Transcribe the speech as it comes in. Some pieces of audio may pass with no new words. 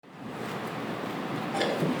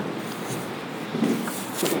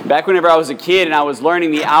Back whenever I was a kid and I was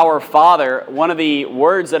learning the Our Father, one of the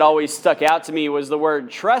words that always stuck out to me was the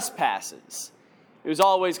word trespasses. It was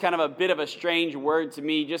always kind of a bit of a strange word to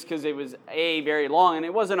me just because it was, very long, and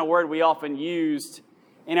it wasn't a word we often used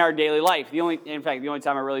in our daily life. The only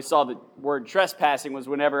time I really saw the word trespassing was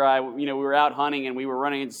whenever we were out hunting and we were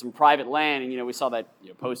running into some private land, and we saw that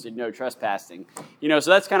posted no trespassing. So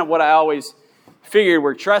that's kind of what I always figured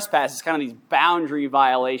were trespasses, kind of these boundary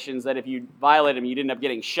violations that if you violate them, you'd end up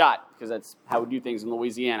getting shot, because that's how we do things in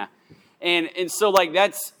Louisiana. And so like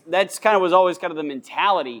that's kind of was always kind of the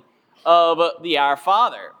mentality of the Our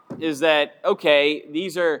Father, is that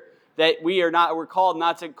we're called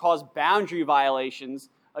not to cause boundary violations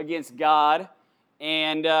against God,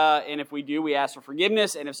 and if we do, we ask for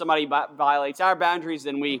forgiveness, and if somebody violates our boundaries,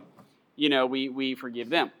 then we forgive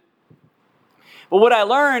them. But what I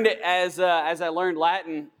learned as I learned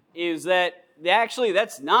Latin is that actually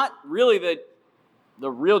that's not really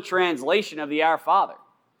the real translation of the Our Father.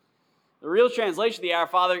 The real translation of the Our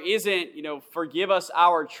Father isn't, forgive us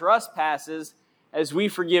our trespasses as we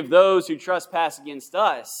forgive those who trespass against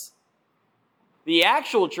us. The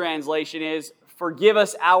actual translation is, forgive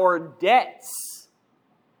us our debts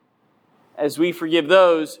as we forgive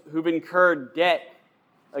those who've incurred debt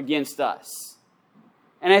against us.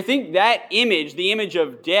 And I think that image, the image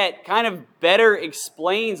of debt, kind of better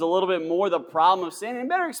explains a little bit more the problem of sin, and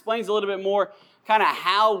better explains a little bit more kind of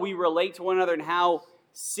how we relate to one another and how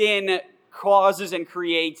sin causes and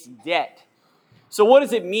creates debt. So what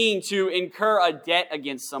does it mean to incur a debt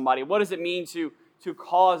against somebody? What does it mean to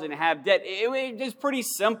cause and have debt? It's pretty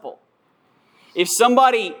simple. If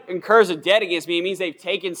somebody incurs a debt against me, it means they've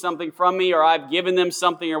taken something from me, or I've given them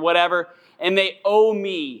something or whatever, and they owe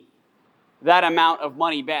me that amount of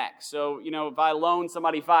money back. So, if I loan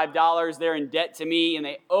somebody $5, they're in debt to me and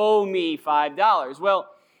they owe me $5. Well,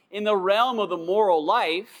 in the realm of the moral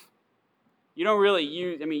life, you don't really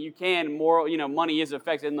use, money is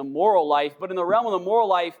affected in the moral life, but in the realm of the moral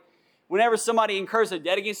life, whenever somebody incurs a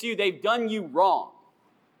debt against you, they've done you wrong.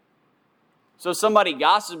 So if somebody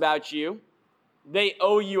gossips about you, they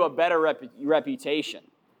owe you a better reputation.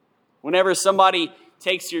 Whenever somebody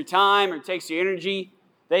takes your time or takes your energy,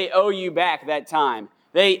 they owe you back that time.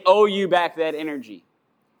 They owe you back that energy.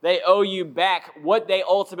 They owe you back what they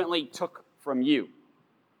ultimately took from you.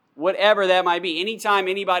 Whatever that might be. Anytime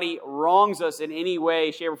anybody wrongs us in any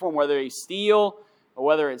way, shape, or form, whether they steal, or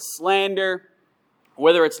whether it's slander,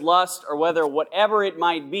 whether it's lust, or whatever it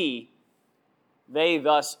might be, they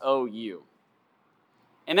thus owe you.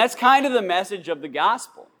 And that's kind of the message of the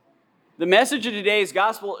gospel. The message of today's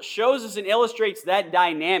gospel shows us and illustrates that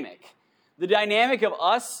dynamic. The dynamic of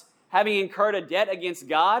us having incurred a debt against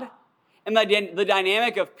God, and the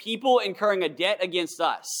dynamic of people incurring a debt against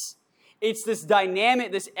us. It's this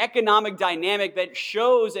dynamic, this economic dynamic that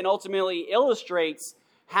shows and ultimately illustrates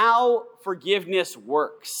how forgiveness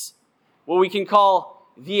works. What we can call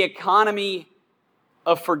the economy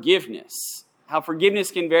of forgiveness. How forgiveness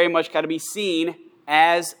can very much kind of be seen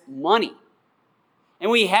as money. And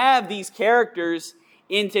we have these characters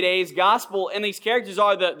in today's gospel, and these characters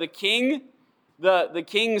are the king, the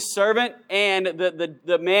king's servant, and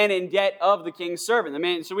the man in debt of the king's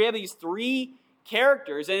servant. So we have these three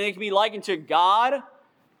characters, and it can be likened to God,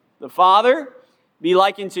 the Father, be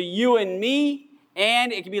likened to you and me,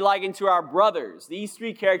 and it can be likened to our brothers. These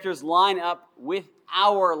three characters line up with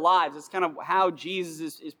our lives. That's kind of how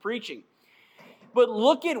Jesus is preaching. But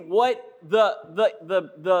look at what the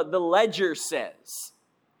ledger says.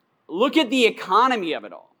 Look at the economy of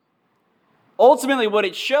it all. Ultimately, what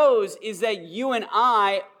it shows is that you and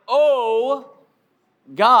I owe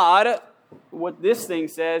God, what this thing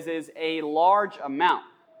says is a large amount.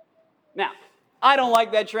 Now, I don't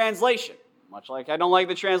like that translation, much like I don't like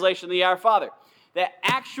the translation of the Our Father. The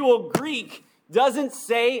actual Greek doesn't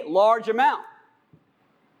say large amount.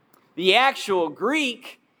 The actual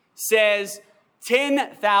Greek says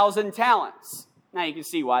 10,000 talents. Now you can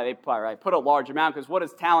see why they put a large amount, because what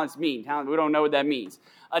does talents mean? We don't know what that means.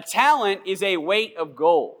 A talent is a weight of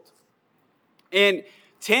gold. And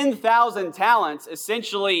 10,000 talents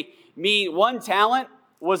essentially mean one talent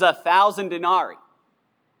was 1,000 denarii.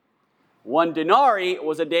 1 denarii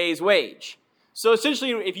was a day's wage. So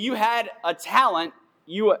essentially, if you had a talent,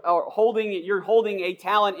 you're holding a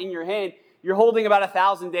talent in your hand, you're holding about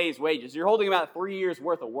 1,000 days' wages. You're holding about 3 years'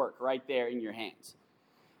 worth of work right there in your hands.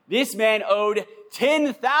 This man owed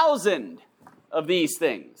 10,000 of these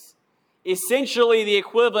things. Essentially the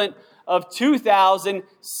equivalent of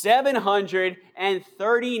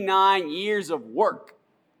 2,739 years of work.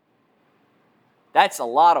 That's a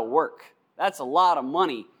lot of work. That's a lot of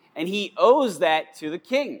money. And he owes that to the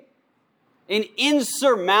king. An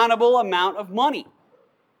insurmountable amount of money.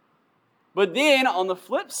 But then, on the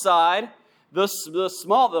flip side,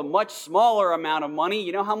 the much smaller amount of money,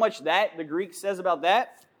 you know how much that the Greek says about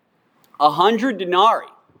that? 100 denarii.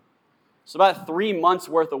 So about 3 months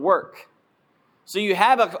worth of work. So you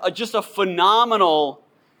have just a phenomenal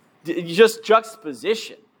just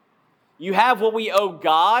juxtaposition. You have what we owe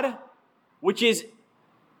God, which is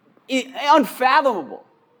unfathomable.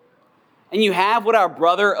 And you have what our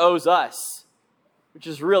brother owes us, which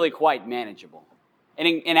is really quite manageable.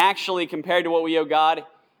 And actually, compared to what we owe God,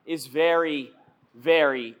 is very,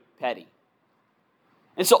 very petty.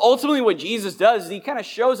 And so ultimately what Jesus does is he kind of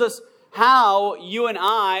shows us how you and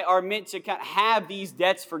I are meant to kind of have these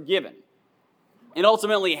debts forgiven. And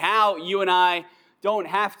ultimately how you and I don't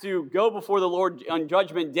have to go before the Lord on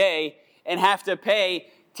Judgment Day and have to pay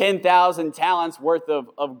 10,000 talents worth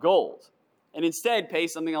of gold. And instead pay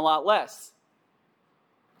something a lot less.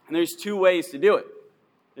 And there's two ways to do it.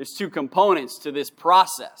 There's two components to this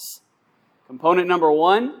process. Component number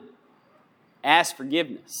one, ask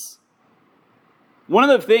forgiveness. One of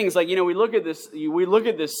the things, we look at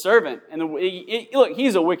this servant, and look,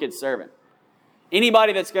 he's a wicked servant.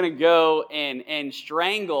 Anybody that's going to go and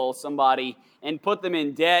strangle somebody and put them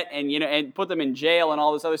in debt and put them in jail and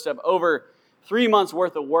all this other stuff over 3 months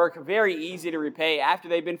worth of work, very easy to repay after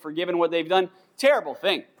they've been forgiven what they've done, terrible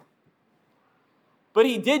thing. But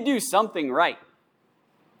he did do something right.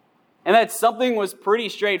 And that something was pretty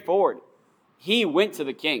straightforward. He went to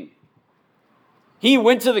the king. He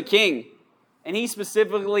went to the king, and he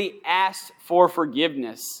specifically asked for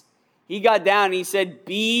forgiveness. He got down and he said,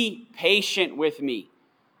 "Be patient with me."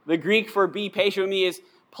 The Greek for "be patient with me" is,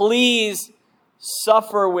 "Please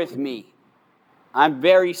suffer with me. I'm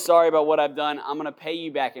very sorry about what I've done. I'm going to pay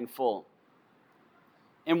you back in full."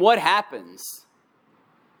 And what happens?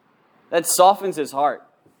 That softens his heart.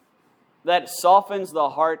 That softens the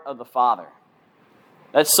heart of the Father.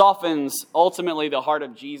 That softens ultimately the heart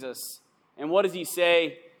of Jesus. And what does he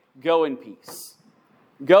say? Go in peace.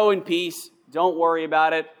 Go in peace. Don't worry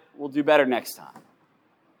about it. We'll do better next time.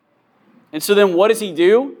 And so then what does he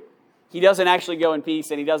do? He doesn't actually go in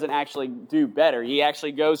peace and he doesn't actually do better. He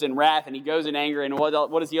actually goes in wrath and he goes in anger. And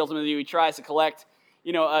what does he ultimately do? He tries to collect,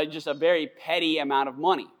 just a very petty amount of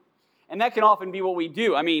money. And that can often be what we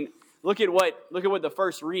do. I mean, look at what the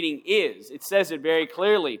first reading is. It says it very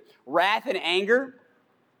clearly. Wrath and anger,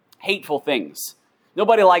 hateful things.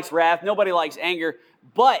 Nobody likes wrath. Nobody likes anger.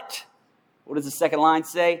 But, what does the second line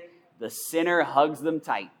say? The sinner hugs them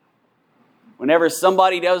tight. Whenever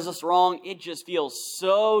somebody does us wrong, it just feels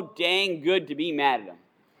so dang good to be mad at them.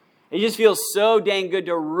 It just feels so dang good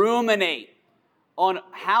to ruminate on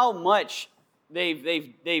how much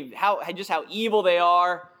how evil they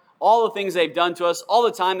are, all the things they've done to us, all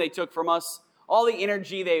the time they took from us, all the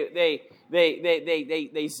energy they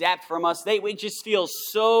zapped from us. It just feels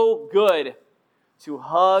so good to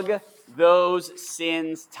hug those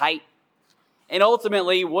sins tight. And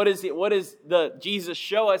ultimately, what does Jesus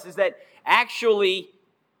show us is that actually,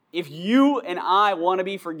 if you and I want to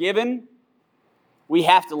be forgiven, we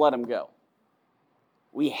have to let them go.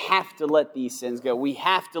 We have to let these sins go. We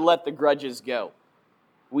have to let the grudges go.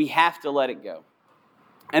 We have to let it go.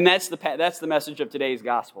 And that's the message of today's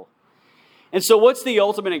gospel. And so what's the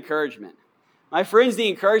ultimate encouragement? My friends, the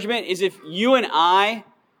encouragement is if you and I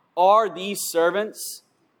are these servants,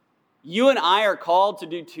 you and I are called to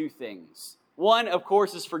do two things. One, of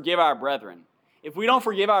course, is forgive our brethren. If we don't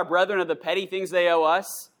forgive our brethren of the petty things they owe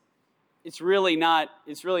us, it's really not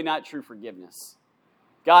true forgiveness.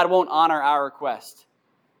 God won't honor our request.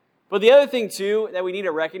 But the other thing, too, that we need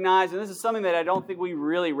to recognize, and this is something that I don't think we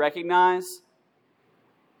really recognize,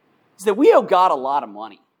 is that we owe God a lot of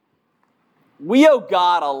money. We owe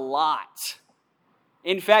God a lot.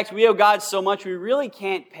 In fact, we owe God so much we really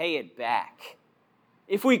can't pay it back.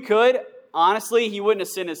 If we could, honestly, He wouldn't have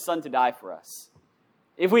sent His Son to die for us.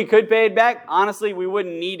 If we could pay it back, honestly, we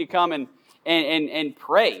wouldn't need to come and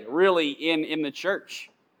pray, really, in the church.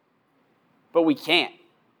 But we can't.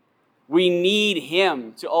 We need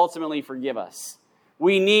Him to ultimately forgive us.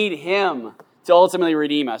 We need Him to ultimately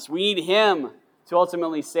redeem us. We need Him to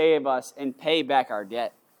ultimately save us and pay back our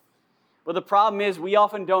debt. But the problem is we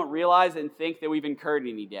often don't realize and think that we've incurred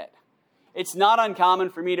any debt. It's not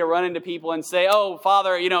uncommon for me to run into people and say, "Oh,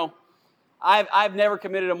 Father, I've never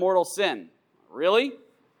committed a mortal sin." Really?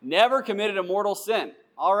 Never committed a mortal sin.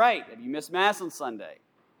 All right. Have you missed Mass on Sunday?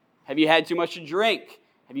 Have you had too much to drink?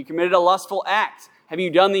 Have you committed a lustful act? Have you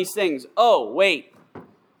done these things? Oh, wait.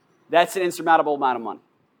 That's an insurmountable amount of money.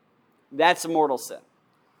 That's a mortal sin.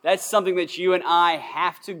 That's something that you and I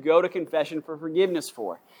have to go to confession for forgiveness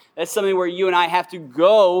for. That's something where you and I have to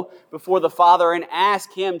go before the Father and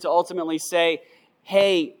ask Him to ultimately say,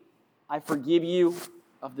 hey, I forgive you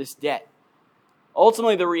of this debt.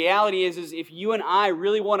 Ultimately, the reality is if you and I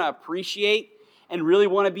really want to appreciate and really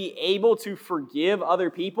want to be able to forgive other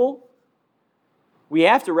people, we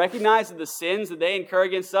have to recognize that the sins that they incur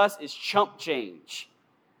against us is chump change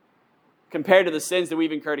compared to the sins that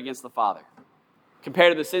we've incurred against the Father,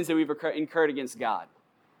 compared to the sins that we've incurred against God.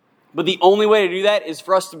 But the only way to do that is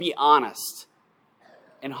for us to be honest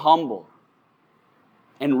and humble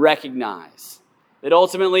and recognize that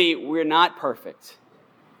ultimately we're not perfect.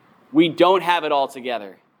 We don't have it all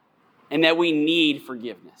together, and that we need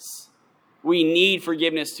forgiveness. We need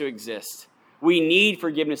forgiveness to exist. We need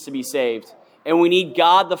forgiveness to be saved. And we need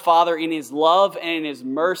God the Father in His love and in His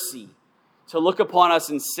mercy to look upon us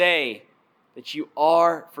and say that you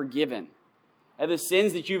are forgiven. And the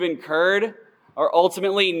sins that you've incurred are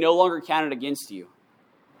ultimately no longer counted against you.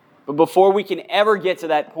 But before we can ever get to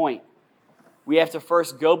that point, we have to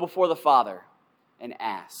first go before the Father and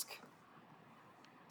ask.